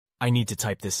I need to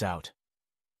type this out.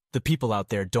 The people out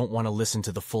there don't want to listen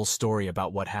to the full story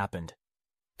about what happened.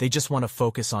 They just want to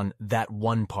focus on that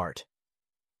one part.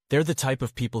 They're the type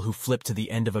of people who flip to the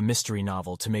end of a mystery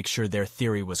novel to make sure their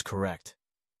theory was correct.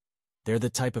 They're the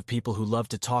type of people who love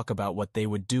to talk about what they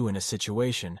would do in a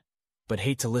situation, but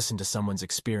hate to listen to someone's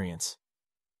experience.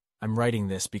 I'm writing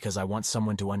this because I want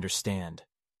someone to understand.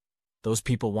 Those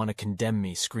people want to condemn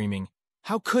me, screaming,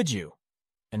 "How could you?"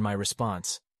 And my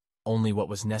response, "Only what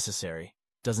was necessary,"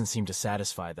 doesn't seem to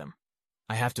satisfy them.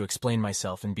 I have to explain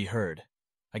myself and be heard.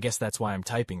 I guess that's why I'm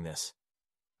typing this.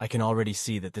 I can already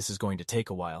see that this is going to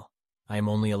take a while. I am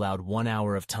only allowed 1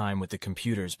 hour of time with the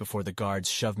computers before the guards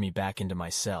shove me back into my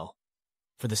cell.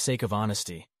 For the sake of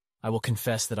honesty, I will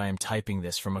confess that I am typing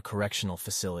this from a correctional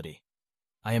facility.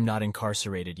 I am not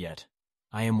incarcerated yet.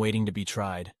 I am waiting to be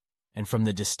tried, and from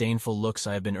the disdainful looks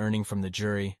I have been earning from the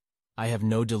jury, I have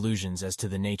no delusions as to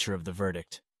the nature of the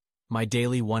verdict. My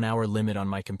daily 1 hour limit on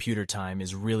my computer time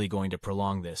is really going to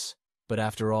prolong this, but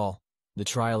after all, the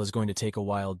trial is going to take a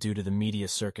while due to the media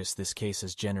circus this case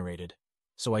has generated,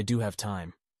 so I do have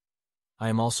time. I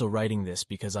am also writing this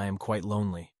because I am quite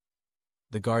lonely.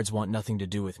 The guards want nothing to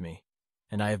do with me,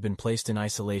 and I have been placed in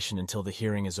isolation until the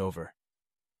hearing is over.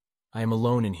 I am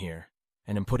alone in here,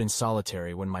 and am put in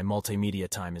solitary when my multimedia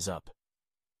time is up.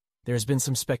 There has been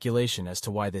some speculation as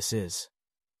to why this is.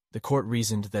 The court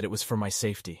reasoned that it was for my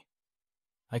safety.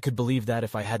 I could believe that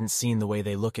if I hadn't seen the way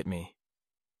they look at me.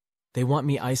 They want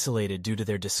me isolated due to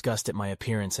their disgust at my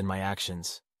appearance and my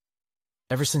actions.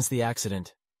 Ever since the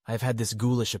accident, I have had this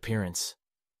ghoulish appearance,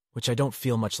 which I don't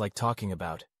feel much like talking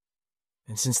about.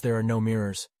 And since there are no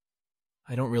mirrors,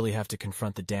 I don't really have to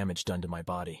confront the damage done to my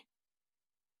body.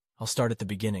 I'll start at the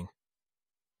beginning.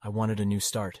 I wanted a new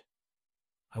start.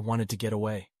 I wanted to get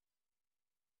away.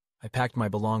 I packed my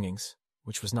belongings,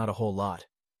 which was not a whole lot,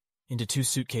 into 2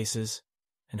 suitcases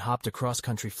and hopped a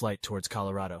cross-country flight towards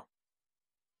Colorado.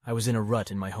 I was in a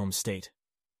rut in my home state.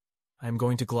 I am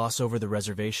going to gloss over the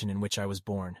reservation in which I was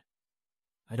born.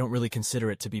 I don't really consider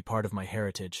it to be part of my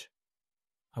heritage.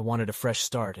 I wanted a fresh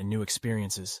start and new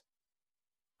experiences.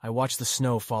 I watched the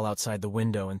snow fall outside the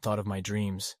window and thought of my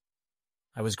dreams.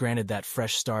 I was granted that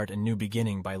fresh start and new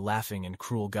beginning by laughing and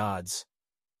cruel gods.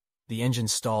 The engine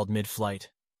stalled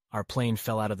mid-flight. Our plane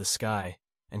fell out of the sky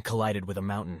and collided with a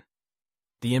mountain.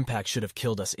 The impact should have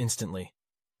killed us instantly,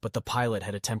 but the pilot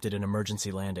had attempted an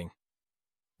emergency landing.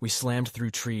 We slammed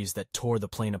through trees that tore the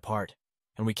plane apart,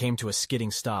 and we came to a skidding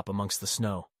stop amongst the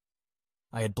snow.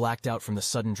 I had blacked out from the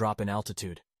sudden drop in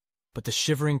altitude, but the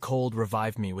shivering cold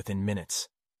revived me within minutes.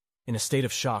 In a state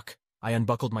of shock, I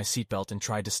unbuckled my seatbelt and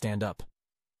tried to stand up.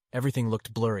 Everything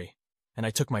looked blurry, and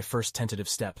I took my first tentative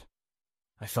step.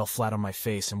 I fell flat on my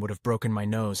face and would have broken my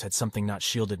nose had something not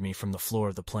shielded me from the floor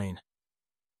of the plane.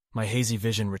 My hazy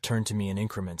vision returned to me in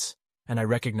increments, and I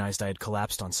recognized I had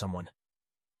collapsed on someone.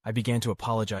 I began to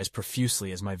apologize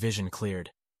profusely as my vision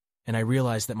cleared, and I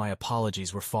realized that my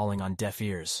apologies were falling on deaf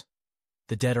ears.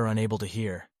 The dead are unable to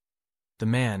hear. The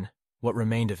man, what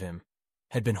remained of him,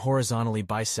 had been horizontally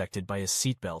bisected by his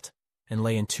seatbelt and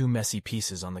lay in 2 messy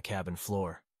pieces on the cabin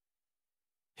floor.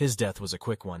 His death was a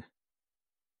quick one.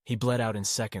 He bled out in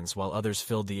seconds while others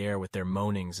filled the air with their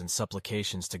moanings and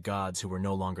supplications to gods who were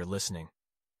no longer listening.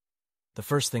 The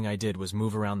first thing I did was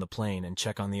move around the plane and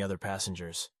check on the other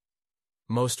passengers.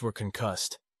 Most were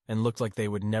concussed and looked like they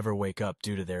would never wake up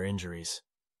due to their injuries.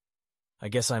 I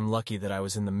guess I'm lucky that I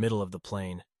was in the middle of the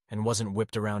plane and wasn't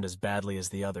whipped around as badly as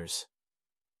the others.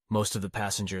 Most of the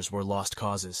passengers were lost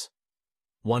causes.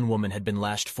 One woman had been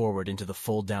lashed forward into the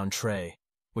fold-down tray,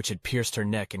 which had pierced her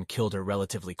neck and killed her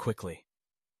relatively quickly.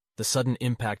 The sudden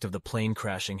impact of the plane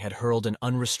crashing had hurled an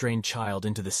unrestrained child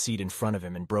into the seat in front of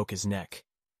him and broke his neck.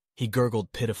 He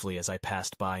gurgled pitifully as I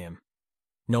passed by him.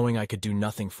 Knowing I could do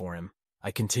nothing for him, I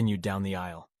continued down the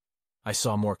aisle. I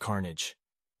saw more carnage.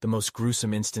 The most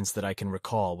gruesome instance that I can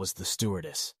recall was the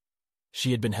stewardess.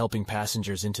 She had been helping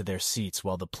passengers into their seats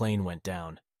while the plane went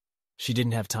down. She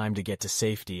didn't have time to get to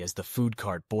safety as the food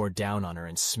cart bore down on her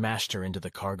and smashed her into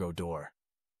the cargo door.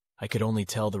 I could only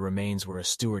tell the remains were a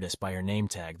stewardess by her name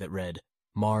tag that read,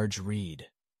 Marge Reed.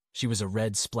 She was a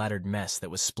red splattered mess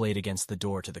that was splayed against the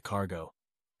door to the cargo,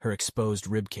 her exposed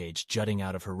ribcage jutting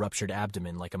out of her ruptured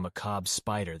abdomen like a macabre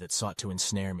spider that sought to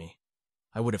ensnare me.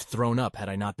 I would have thrown up had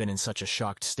I not been in such a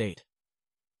shocked state.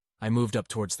 I moved up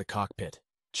towards the cockpit,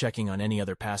 checking on any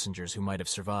other passengers who might have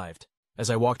survived. As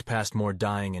I walked past more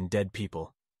dying and dead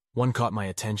people, one caught my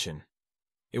attention.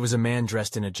 It was a man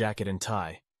dressed in a jacket and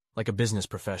tie, like a business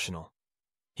professional.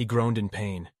 He groaned in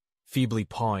pain, feebly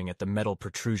pawing at the metal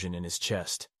protrusion in his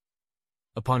chest.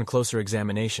 Upon closer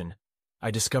examination,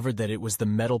 I discovered that it was the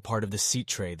metal part of the seat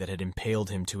tray that had impaled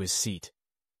him to his seat.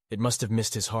 It must have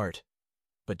missed his heart,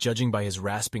 but judging by his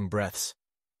rasping breaths,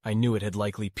 I knew it had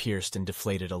likely pierced and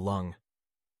deflated a lung.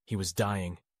 He was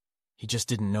dying. He just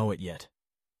didn't know it yet.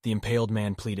 The impaled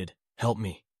man pleaded, "Help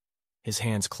me." His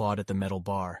hands clawed at the metal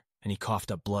bar, and he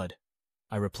coughed up blood.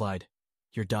 I replied,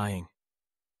 "You're dying."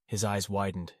 His eyes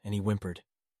widened, and he whimpered,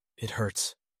 "It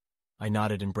hurts." I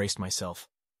nodded and braced myself.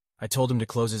 I told him to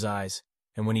close his eyes,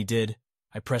 and when he did,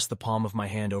 I pressed the palm of my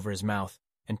hand over his mouth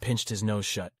and pinched his nose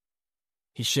shut.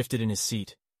 He shifted in his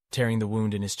seat, tearing the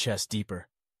wound in his chest deeper.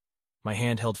 My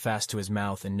hand held fast to his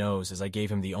mouth and nose as I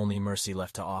gave him the only mercy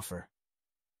left to offer.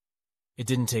 It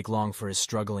didn't take long for his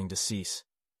struggling to cease.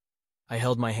 I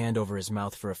held my hand over his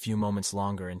mouth for a few moments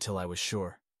longer until I was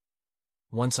sure.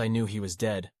 Once I knew he was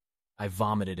dead, I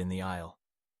vomited in the aisle.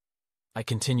 I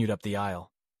continued up the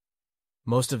aisle.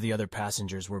 Most of the other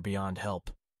passengers were beyond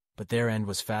help, but their end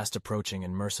was fast approaching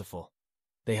and merciful.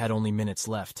 They had only minutes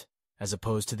left, as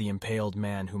opposed to the impaled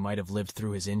man who might have lived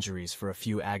through his injuries for a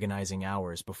few agonizing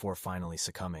hours before finally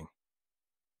succumbing.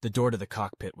 The door to the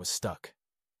cockpit was stuck.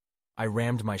 I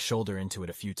rammed my shoulder into it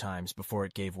a few times before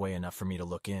it gave way enough for me to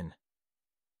look in.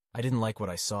 I didn't like what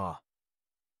I saw.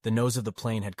 The nose of the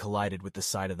plane had collided with the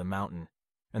side of the mountain,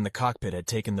 and the cockpit had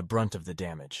taken the brunt of the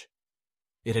damage.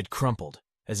 It had crumpled,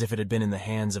 as if it had been in the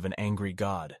hands of an angry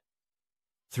god.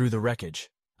 Through the wreckage,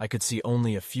 I could see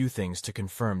only a few things to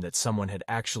confirm that someone had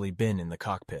actually been in the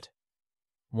cockpit.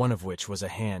 One of which was a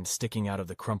hand sticking out of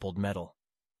the crumpled metal.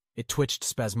 It twitched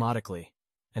spasmodically,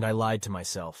 and I lied to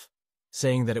myself,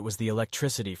 saying that it was the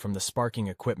electricity from the sparking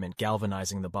equipment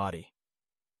galvanizing the body.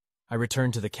 I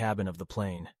returned to the cabin of the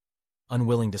plane,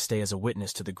 unwilling to stay as a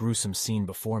witness to the gruesome scene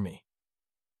before me.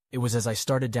 It was as I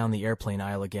started down the airplane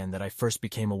aisle again that I first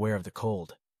became aware of the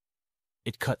cold.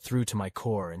 It cut through to my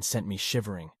core and sent me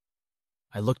shivering.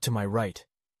 I looked to my right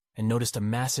and noticed a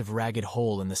massive ragged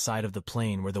hole in the side of the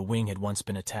plane where the wing had once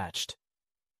been attached.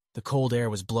 The cold air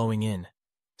was blowing in,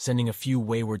 sending a few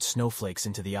wayward snowflakes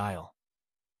into the aisle.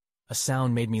 A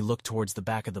sound made me look towards the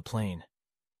back of the plane.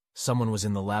 Someone was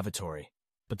in the lavatory,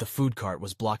 but the food cart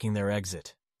was blocking their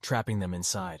exit, trapping them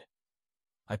inside.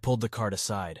 I pulled the cart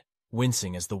aside,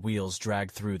 wincing as the wheels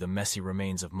dragged through the messy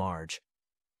remains of Marge.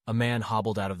 A man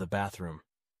hobbled out of the bathroom.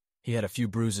 He had a few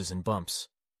bruises and bumps,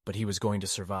 but he was going to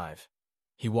survive.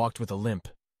 He walked with a limp,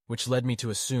 which led me to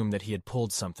assume that he had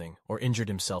pulled something or injured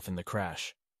himself in the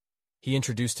crash. He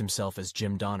introduced himself as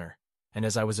Jim Donner, and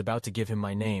as I was about to give him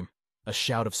my name, a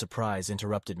shout of surprise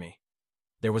interrupted me.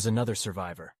 There was another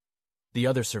survivor. The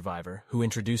other survivor, who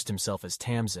introduced himself as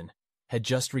Tamsin, had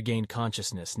just regained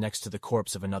consciousness next to the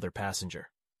corpse of another passenger.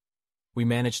 We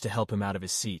managed to help him out of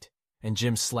his seat, and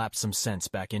Jim slapped some sense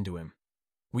back into him.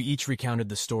 We each recounted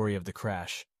the story of the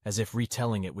crash, as if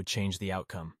retelling it would change the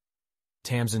outcome.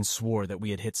 Tamsin swore that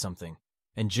we had hit something,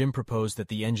 and Jim proposed that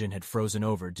the engine had frozen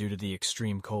over due to the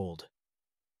extreme cold.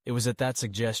 It was at that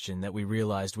suggestion that we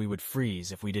realized we would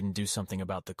freeze if we didn't do something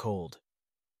about the cold.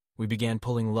 We began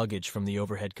pulling luggage from the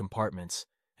overhead compartments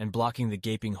and blocking the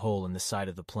gaping hole in the side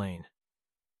of the plane.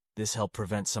 This helped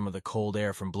prevent some of the cold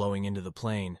air from blowing into the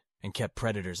plane and kept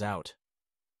predators out.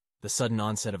 The sudden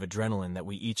onset of adrenaline that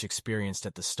we each experienced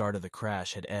at the start of the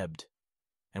crash had ebbed,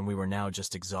 and we were now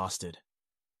just exhausted.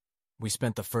 We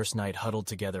spent the first night huddled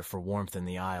together for warmth in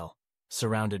the aisle,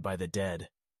 surrounded by the dead,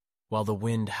 while the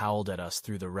wind howled at us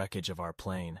through the wreckage of our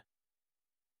plane.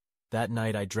 That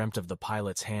night I dreamt of the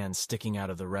pilot's hand sticking out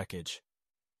of the wreckage.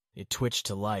 It twitched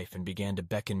to life and began to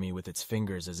beckon me with its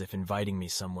fingers as if inviting me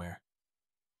somewhere.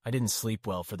 I didn't sleep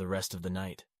well for the rest of the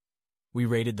night. We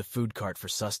raided the food cart for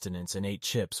sustenance and ate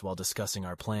chips while discussing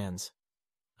our plans.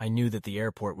 I knew that the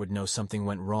airport would know something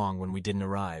went wrong when we didn't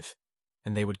arrive,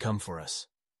 and they would come for us.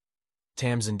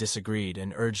 Tamsin disagreed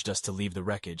and urged us to leave the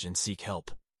wreckage and seek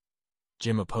help.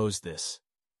 Jim opposed this,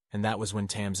 and that was when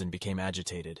Tamsin became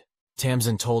agitated.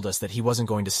 Tamsin told us that he wasn't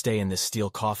going to stay in this steel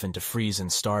coffin to freeze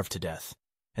and starve to death,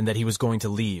 and that he was going to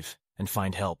leave and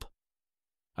find help.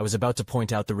 I was about to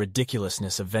point out the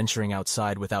ridiculousness of venturing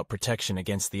outside without protection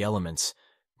against the elements,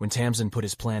 when Tamsin put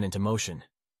his plan into motion.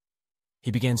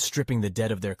 He began stripping the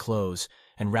dead of their clothes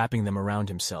and wrapping them around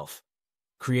himself,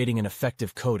 creating an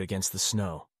effective coat against the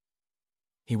snow.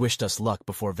 He wished us luck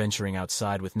before venturing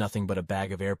outside with nothing but a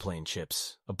bag of airplane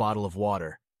chips, a bottle of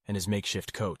water, and his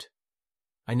makeshift coat.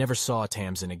 I never saw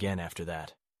Tamsin again after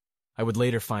that. I would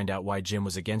later find out why Jim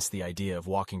was against the idea of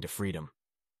walking to freedom.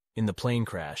 In the plane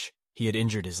crash, he had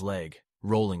injured his leg,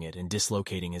 rolling it and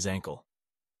dislocating his ankle.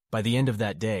 By the end of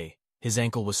that day, his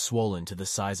ankle was swollen to the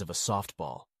size of a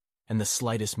softball, and the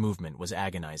slightest movement was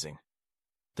agonizing.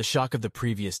 The shock of the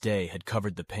previous day had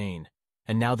covered the pain,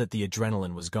 and now that the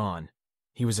adrenaline was gone,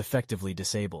 He was effectively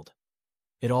disabled.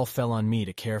 It all fell on me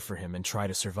to care for him and try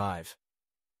to survive.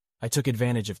 I took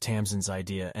advantage of Tamsin's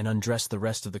idea and undressed the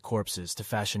rest of the corpses to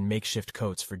fashion makeshift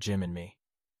coats for Jim and me.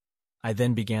 I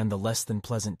then began the less than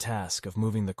pleasant task of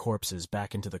moving the corpses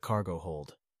back into the cargo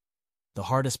hold. The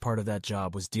hardest part of that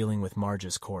job was dealing with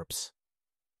Marge's corpse.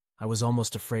 I was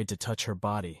almost afraid to touch her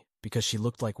body because she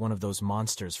looked like one of those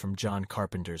monsters from John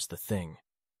Carpenter's The Thing.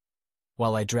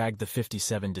 While I dragged the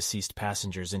 57 deceased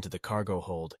passengers into the cargo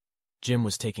hold, Jim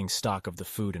was taking stock of the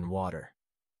food and water.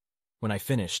 When I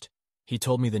finished, he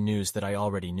told me the news that I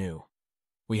already knew.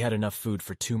 We had enough food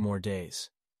for 2 more days.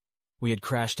 We had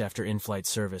crashed after in-flight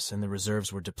service and the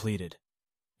reserves were depleted.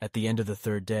 At the end of the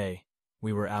 3rd day,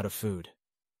 we were out of food.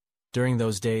 During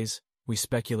those days, we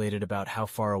speculated about how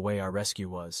far away our rescue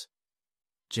was.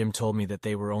 Jim told me that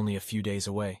they were only a few days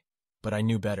away, but I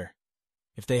knew better.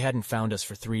 If they hadn't found us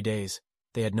for 3 days,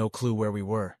 they had no clue where we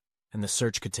were, and the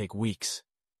search could take weeks.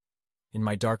 In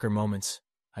my darker moments,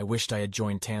 I wished I had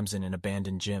joined Tamsin and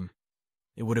abandoned Jim.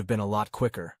 It would have been a lot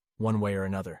quicker, one way or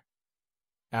another.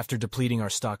 After depleting our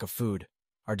stock of food,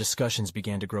 our discussions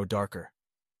began to grow darker.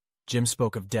 Jim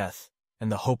spoke of death and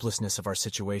the hopelessness of our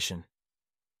situation.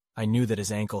 I knew that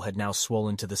his ankle had now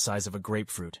swollen to the size of a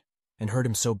grapefruit, and hurt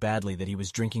him so badly that he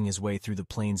was drinking his way through the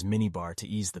plane's minibar to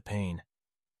ease the pain.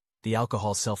 The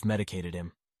alcohol self-medicated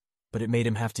him, but it made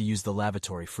him have to use the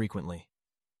lavatory frequently.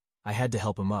 I had to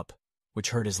help him up, which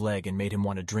hurt his leg and made him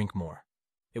want to drink more.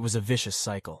 It was a vicious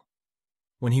cycle.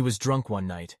 When he was drunk one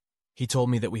night, he told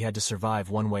me that we had to survive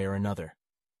one way or another.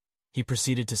 He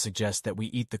proceeded to suggest that we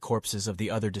eat the corpses of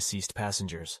the other deceased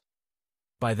passengers.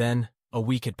 By then, a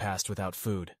week had passed without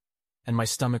food, and my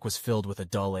stomach was filled with a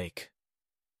dull ache.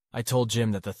 I told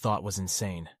Jim that the thought was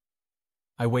insane.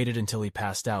 I waited until he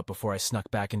passed out before I snuck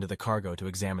back into the cargo to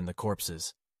examine the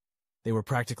corpses. They were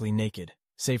practically naked,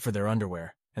 save for their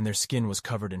underwear, and their skin was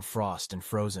covered in frost and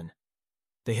frozen.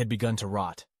 They had begun to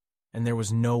rot, and there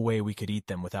was no way we could eat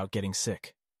them without getting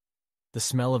sick. The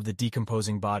smell of the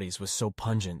decomposing bodies was so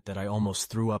pungent that I almost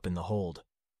threw up in the hold.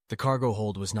 The cargo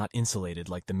hold was not insulated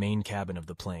like the main cabin of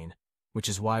the plane, which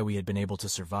is why we had been able to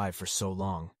survive for so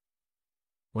long.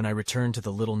 When I returned to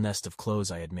the little nest of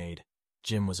clothes I had made,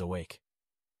 Jim was awake.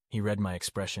 He read my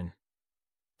expression.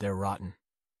 "They're rotten."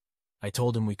 I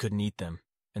told him we couldn't eat them,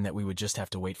 and that we would just have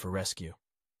to wait for rescue.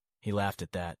 He laughed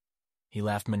at that. He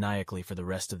laughed maniacally for the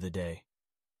rest of the day.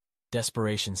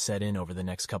 Desperation set in over the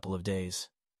next couple of days.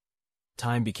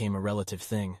 Time became a relative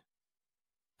thing.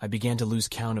 I began to lose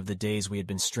count of the days we had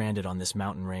been stranded on this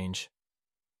mountain range.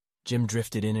 Jim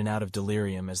drifted in and out of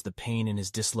delirium as the pain in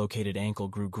his dislocated ankle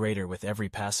grew greater with every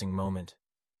passing moment.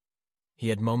 He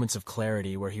had moments of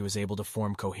clarity where he was able to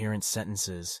form coherent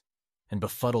sentences, and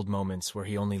befuddled moments where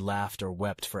he only laughed or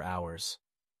wept for hours.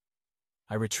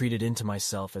 I retreated into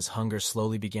myself as hunger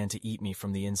slowly began to eat me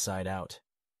from the inside out.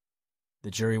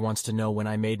 The jury wants to know when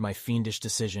I made my fiendish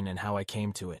decision and how I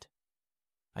came to it.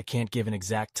 I can't give an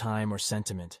exact time or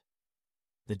sentiment.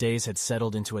 The days had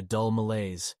settled into a dull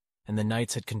malaise, and the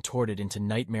nights had contorted into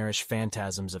nightmarish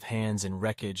phantasms of hands in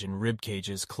wreckage and rib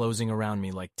cages closing around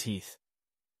me like teeth.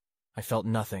 I felt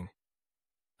nothing.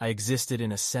 I existed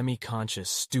in a semi-conscious,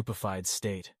 stupefied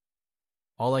state.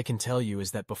 All I can tell you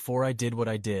is that before I did what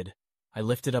I did, I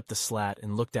lifted up the slat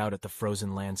and looked out at the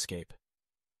frozen landscape.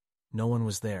 No one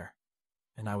was there,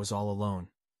 and I was all alone.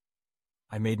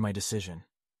 I made my decision.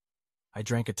 I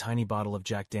drank a tiny bottle of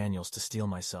Jack Daniels to steel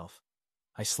myself.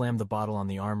 I slammed the bottle on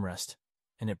the armrest,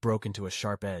 and it broke into a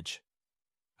sharp edge.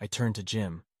 I turned to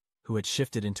Jim, who had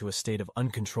shifted into a state of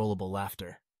uncontrollable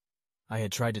laughter. I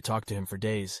had tried to talk to him for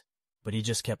days, but he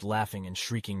just kept laughing and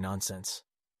shrieking nonsense.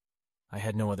 I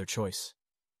had no other choice.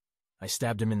 I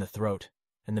stabbed him in the throat,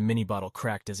 and the mini bottle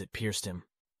cracked as it pierced him.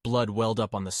 Blood welled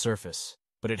up on the surface,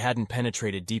 but it hadn't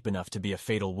penetrated deep enough to be a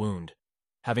fatal wound.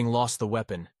 Having lost the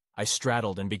weapon, I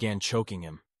straddled and began choking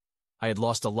him. I had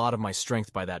lost a lot of my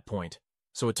strength by that point,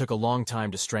 so it took a long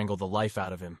time to strangle the life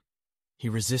out of him. He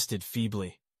resisted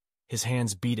feebly. His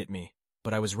hands beat at me,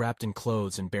 but I was wrapped in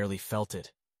clothes and barely felt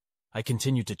it. I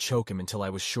continued to choke him until I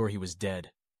was sure he was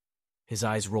dead. His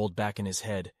eyes rolled back in his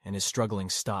head, and his struggling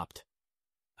stopped.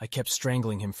 I kept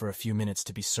strangling him for a few minutes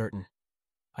to be certain.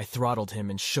 I throttled him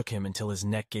and shook him until his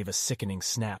neck gave a sickening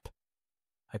snap.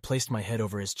 I placed my head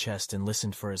over his chest and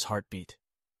listened for his heartbeat.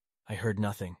 I heard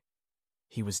nothing.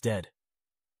 He was dead.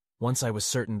 Once I was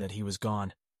certain that he was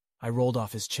gone, I rolled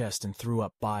off his chest and threw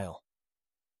up bile.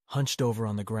 Hunched over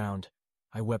on the ground,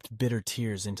 I wept bitter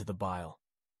tears into the bile.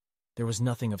 There was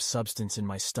nothing of substance in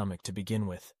my stomach to begin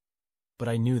with, but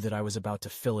I knew that I was about to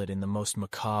fill it in the most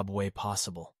macabre way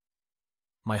possible.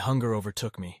 My hunger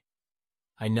overtook me.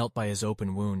 I knelt by his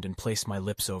open wound and placed my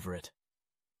lips over it.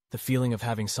 The feeling of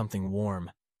having something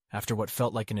warm, after what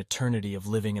felt like an eternity of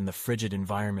living in the frigid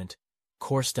environment,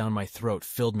 coursed down my throat,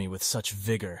 filled me with such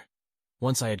vigor.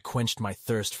 Once I had quenched my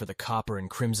thirst for the copper and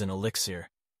crimson elixir,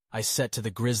 I set to the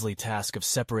grisly task of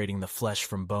separating the flesh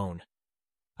from bone.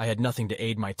 I had nothing to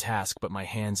aid my task but my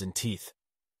hands and teeth.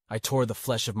 I tore the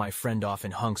flesh of my friend off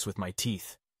in hunks with my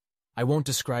teeth. I won't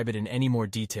describe it in any more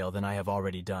detail than I have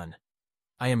already done.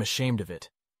 I am ashamed of it,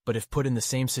 but if put in the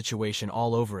same situation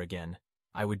all over again,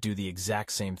 I would do the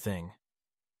exact same thing.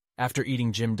 After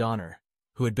eating Jim Donner,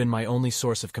 who had been my only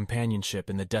source of companionship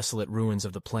in the desolate ruins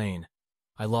of the plain,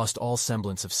 I lost all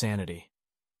semblance of sanity.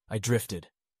 I drifted.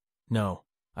 No,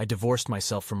 I divorced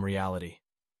myself from reality.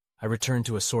 I returned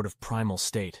to a sort of primal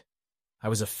state. I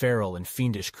was a feral and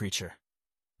fiendish creature.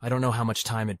 I don't know how much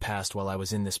time had passed while I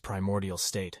was in this primordial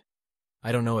state.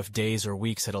 I don't know if days or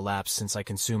weeks had elapsed since I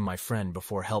consumed my friend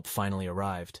before help finally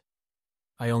arrived.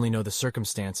 I only know the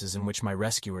circumstances in which my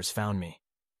rescuers found me.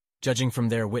 Judging from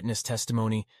their witness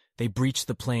testimony, they breached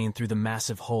the plane through the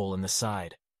massive hole in the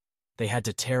side. They had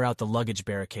to tear out the luggage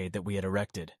barricade that we had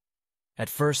erected. At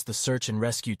first, the search and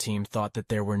rescue team thought that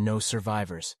there were no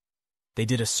survivors. They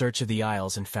did a search of the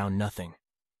aisles and found nothing.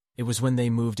 It was when they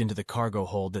moved into the cargo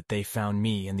hold that they found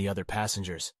me and the other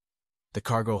passengers. The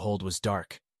cargo hold was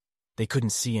dark. They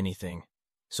couldn't see anything,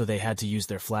 so they had to use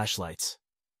their flashlights.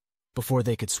 Before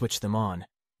they could switch them on,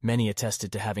 many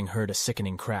attested to having heard a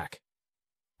sickening crack.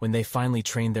 When they finally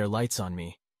trained their lights on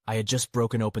me, I had just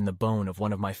broken open the bone of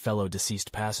one of my fellow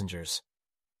deceased passengers.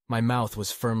 My mouth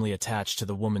was firmly attached to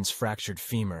the woman's fractured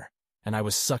femur, and I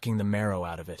was sucking the marrow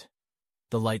out of it.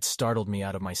 The light startled me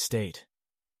out of my state.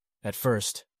 At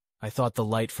first, I thought the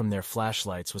light from their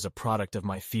flashlights was a product of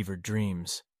my fevered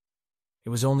dreams. It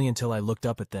was only until I looked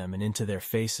up at them and into their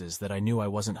faces that I knew I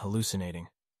wasn't hallucinating.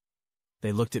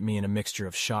 They looked at me in a mixture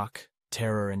of shock,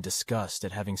 terror, and disgust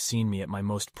at having seen me at my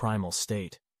most primal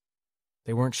state.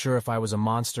 They weren't sure if I was a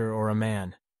monster or a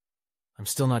man. I'm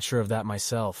still not sure of that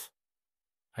myself.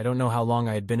 I don't know how long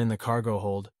I had been in the cargo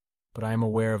hold, but I am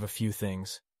aware of a few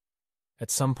things.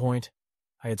 At some point,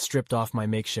 I had stripped off my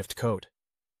makeshift coat.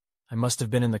 I must have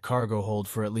been in the cargo hold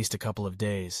for at least a couple of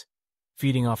days,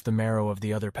 feeding off the marrow of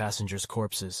the other passengers'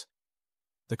 corpses.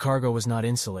 The cargo was not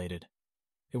insulated.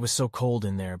 It was so cold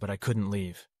in there, but I couldn't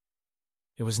leave.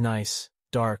 It was nice,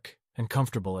 dark, and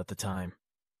comfortable at the time.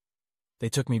 They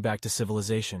took me back to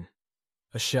civilization,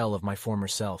 a shell of my former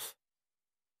self.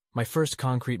 My first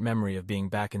concrete memory of being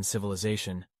back in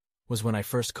civilization was when I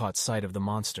first caught sight of the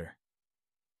monster.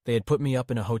 They had put me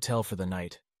up in a hotel for the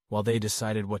night, while they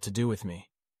decided what to do with me.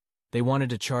 They wanted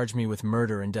to charge me with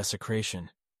murder and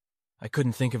desecration. I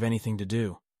couldn't think of anything to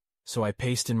do, so I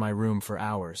paced in my room for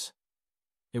hours.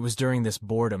 It was during this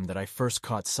boredom that I first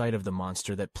caught sight of the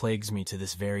monster that plagues me to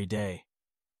this very day.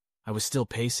 I was still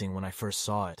pacing when I first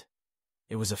saw it.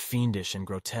 It was a fiendish and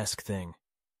grotesque thing.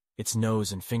 Its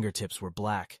nose and fingertips were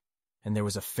black, and there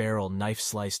was a feral,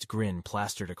 knife-sliced grin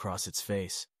plastered across its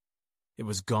face. It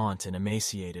was gaunt and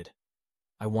emaciated.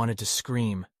 I wanted to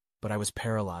scream, but I was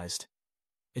paralyzed.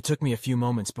 It took me a few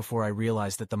moments before I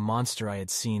realized that the monster I had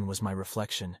seen was my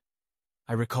reflection.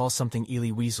 I recall something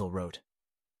Elie Wiesel wrote.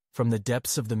 From the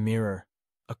depths of the mirror,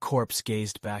 a corpse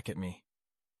gazed back at me.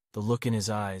 The look in his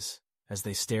eyes, as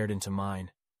they stared into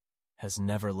mine, has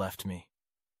never left me.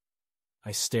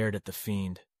 I stared at the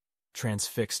fiend,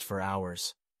 transfixed for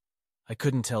hours. I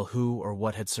couldn't tell who or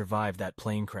what had survived that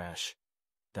plane crash.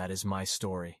 That is my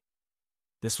story.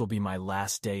 This will be my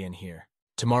last day in here.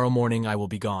 Tomorrow morning I will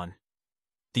be gone.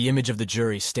 The image of the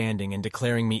jury standing and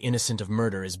declaring me innocent of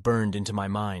murder is burned into my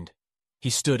mind. He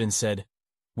stood and said,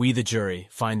 "We, the jury,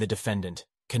 find the defendant,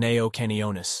 Kaneo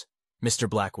Kanionis, Mr.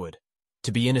 Blackwood,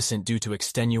 to be innocent due to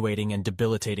extenuating and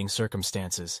debilitating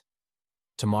circumstances.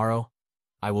 Tomorrow,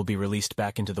 I will be released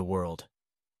back into the world.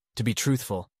 To be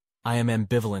truthful, I am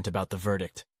ambivalent about the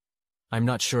verdict. I'm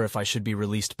not sure if I should be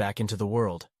released back into the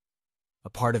world. A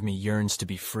part of me yearns to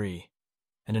be free,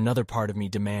 and another part of me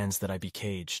demands that I be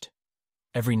caged.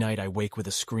 Every night I wake with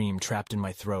a scream trapped in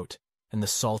my throat, and the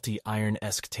salty,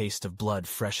 iron-esque taste of blood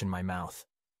fresh in my mouth.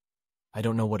 I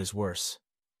don't know what is worse,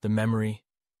 the memory,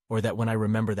 or that when I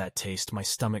remember that taste, my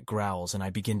stomach growls and I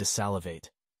begin to salivate.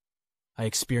 I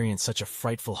experience such a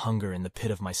frightful hunger in the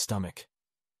pit of my stomach.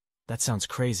 That sounds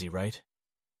crazy, right?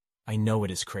 I know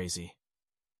it is crazy.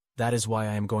 That is why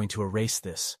I am going to erase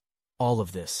this, all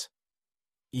of this.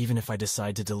 Even if I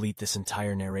decide to delete this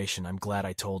entire narration, I'm glad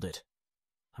I told it.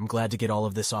 I'm glad to get all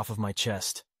of this off of my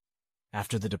chest.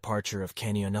 After the departure of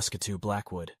Kanionuskatu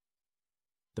Blackwood.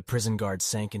 The prison guard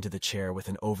sank into the chair with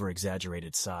an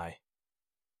over-exaggerated sigh.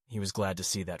 He was glad to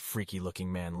see that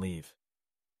freaky-looking man leave.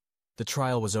 The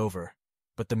trial was over,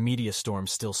 But the media storm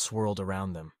still swirled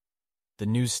around them. The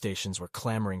news stations were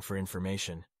clamoring for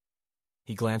information.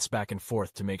 He glanced back and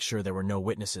forth to make sure there were no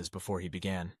witnesses before he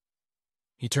began.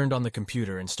 He turned on the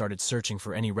computer and started searching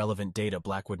for any relevant data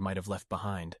Blackwood might have left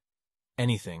behind.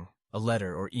 Anything, a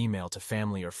letter or email to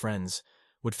family or friends,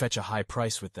 would fetch a high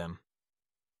price with them.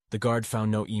 The guard found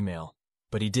no email,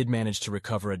 but he did manage to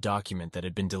recover a document that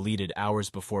had been deleted hours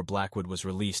before Blackwood was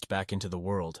released back into the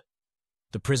world.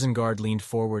 The prison guard leaned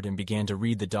forward and began to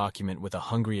read the document with a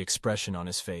hungry expression on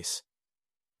his face.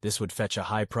 This would fetch a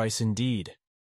high price indeed,